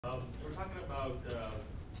talking about the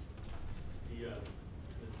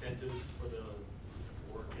incentives for the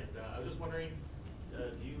work, and I was just wondering,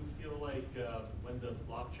 do you feel like when the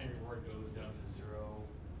blockchain reward goes down to zero,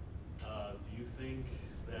 do you think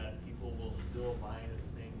that people will still mine at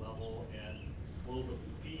the same level, and will the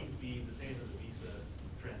fees be the same as a Visa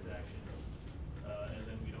transaction, and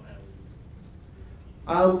then we don't have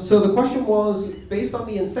these? So the question was, based on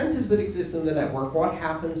the incentives that exist in the network, what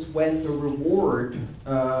happens when the reward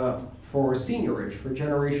for seniorage, for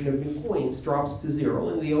generation of new coins, drops to zero,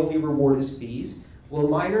 and the only reward is fees? Will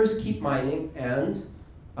miners keep mining, and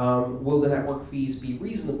will the network fees be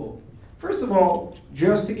reasonable? First of all,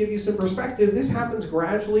 just to give you some perspective, this happens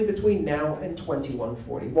gradually between now and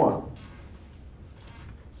 2141.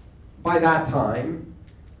 By that time,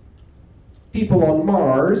 people on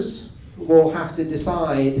Mars will have to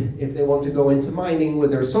decide if they want to go into mining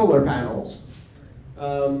with their solar panels.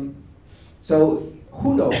 So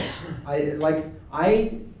who knows?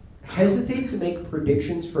 I hesitate to make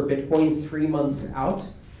predictions for Bitcoin 3 months out.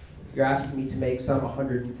 You're asking me to make some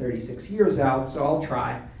 136 years out, so I'll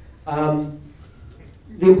try.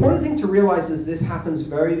 The important thing to realize is this happens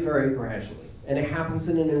very, very gradually. And it happens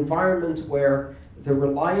in an environment where the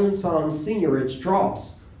reliance on seniorage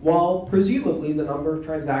drops, while presumably the number of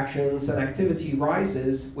transactions and activity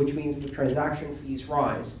rises, which means the transaction fees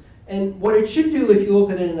rise. And what it should do, if you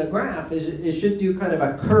look at it in a graph, is it should do kind of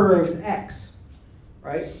a curved X,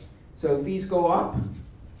 right? So fees go up,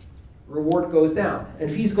 reward goes down. And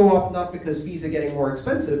fees go up not because fees are getting more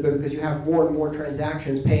expensive, but because you have more and more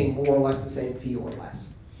transactions paying more or less the same fee or less.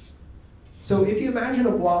 So if you imagine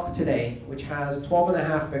a block today, which has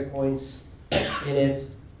 12.5 Bitcoins in it,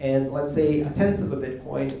 and let's say 1/10 of a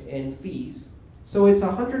Bitcoin in fees, so it's a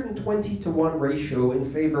 120-to-1 ratio in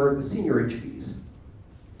favor of the seniorage fees.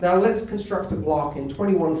 Now let's construct a block in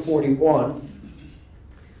 2141.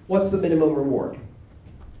 What's the minimum reward?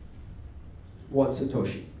 1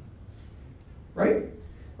 Satoshi. Right?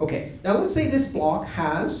 Okay, now let's say this block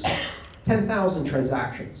has 10,000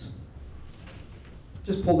 transactions.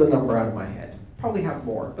 Just pull the number out of my head. Probably have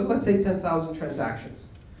more, but let's say 10,000 transactions.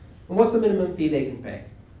 And what's the minimum fee they can pay?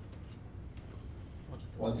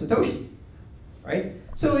 1 Satoshi, right?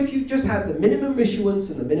 So if you just had the minimum issuance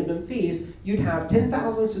and the minimum fees, you'd have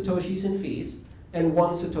 10,000 Satoshis in fees and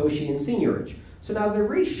 1 Satoshi in seniorage. So now the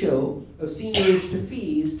ratio of seniorage to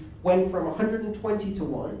fees went from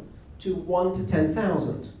 120-to-1 to 1 to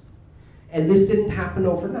 10,000. And this didn't happen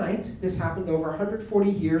overnight. This happened over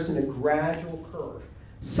 140 years in a gradual curve.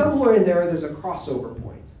 Somewhere in there, there's a crossover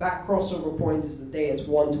point. That crossover point is the day it's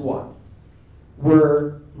 1-to-1,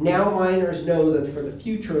 where now miners know that for the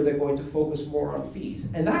future, they're going to focus more on fees.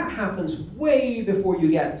 And that happens way before you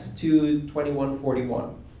get to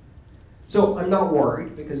 2141. So I'm not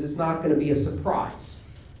worried, because it's not going to be a surprise.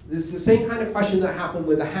 This is the same kind of question that happened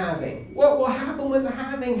with the halving. What will happen when the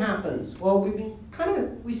halving happens? Well,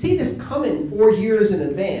 we see this coming 4 years in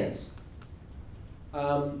advance.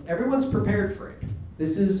 Everyone's prepared for it.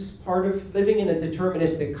 This is part of living in a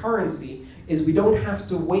deterministic currency, is we don't have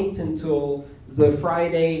to wait until the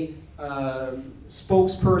Friday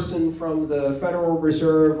spokesperson from the Federal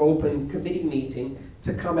Reserve Open Committee meeting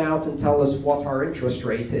to come out and tell us what our interest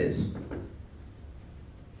rate is.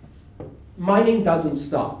 Mining doesn't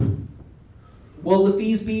stop. Will the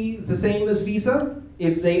fees be the same as Visa?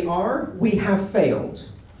 If they are, we have failed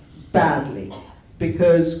badly.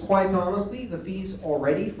 Because quite honestly, the fees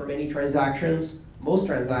already for many transactions, most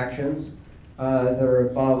transactions that are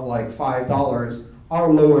above like $5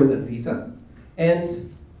 are lower than Visa. And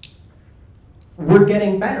we're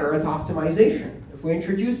getting better at optimization. If we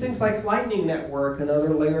introduce things like Lightning Network and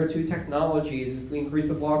other layer 2 technologies, if we increase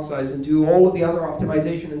the block size and do all of the other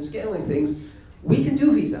optimization and scaling things, we can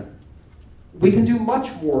do Visa. We can do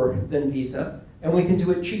much more than Visa, and we can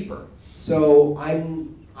do it cheaper. So I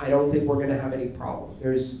don't think we're going to have any problem.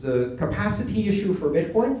 There's the capacity issue for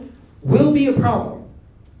Bitcoin will be a problem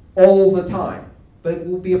all the time, but it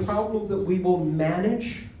will be a problem that we will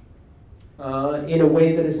manage in a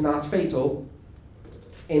way that is not fatal,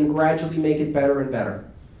 and gradually make it better and better.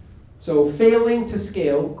 So failing to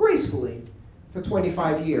scale gracefully for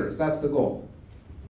 25 years, that's the goal.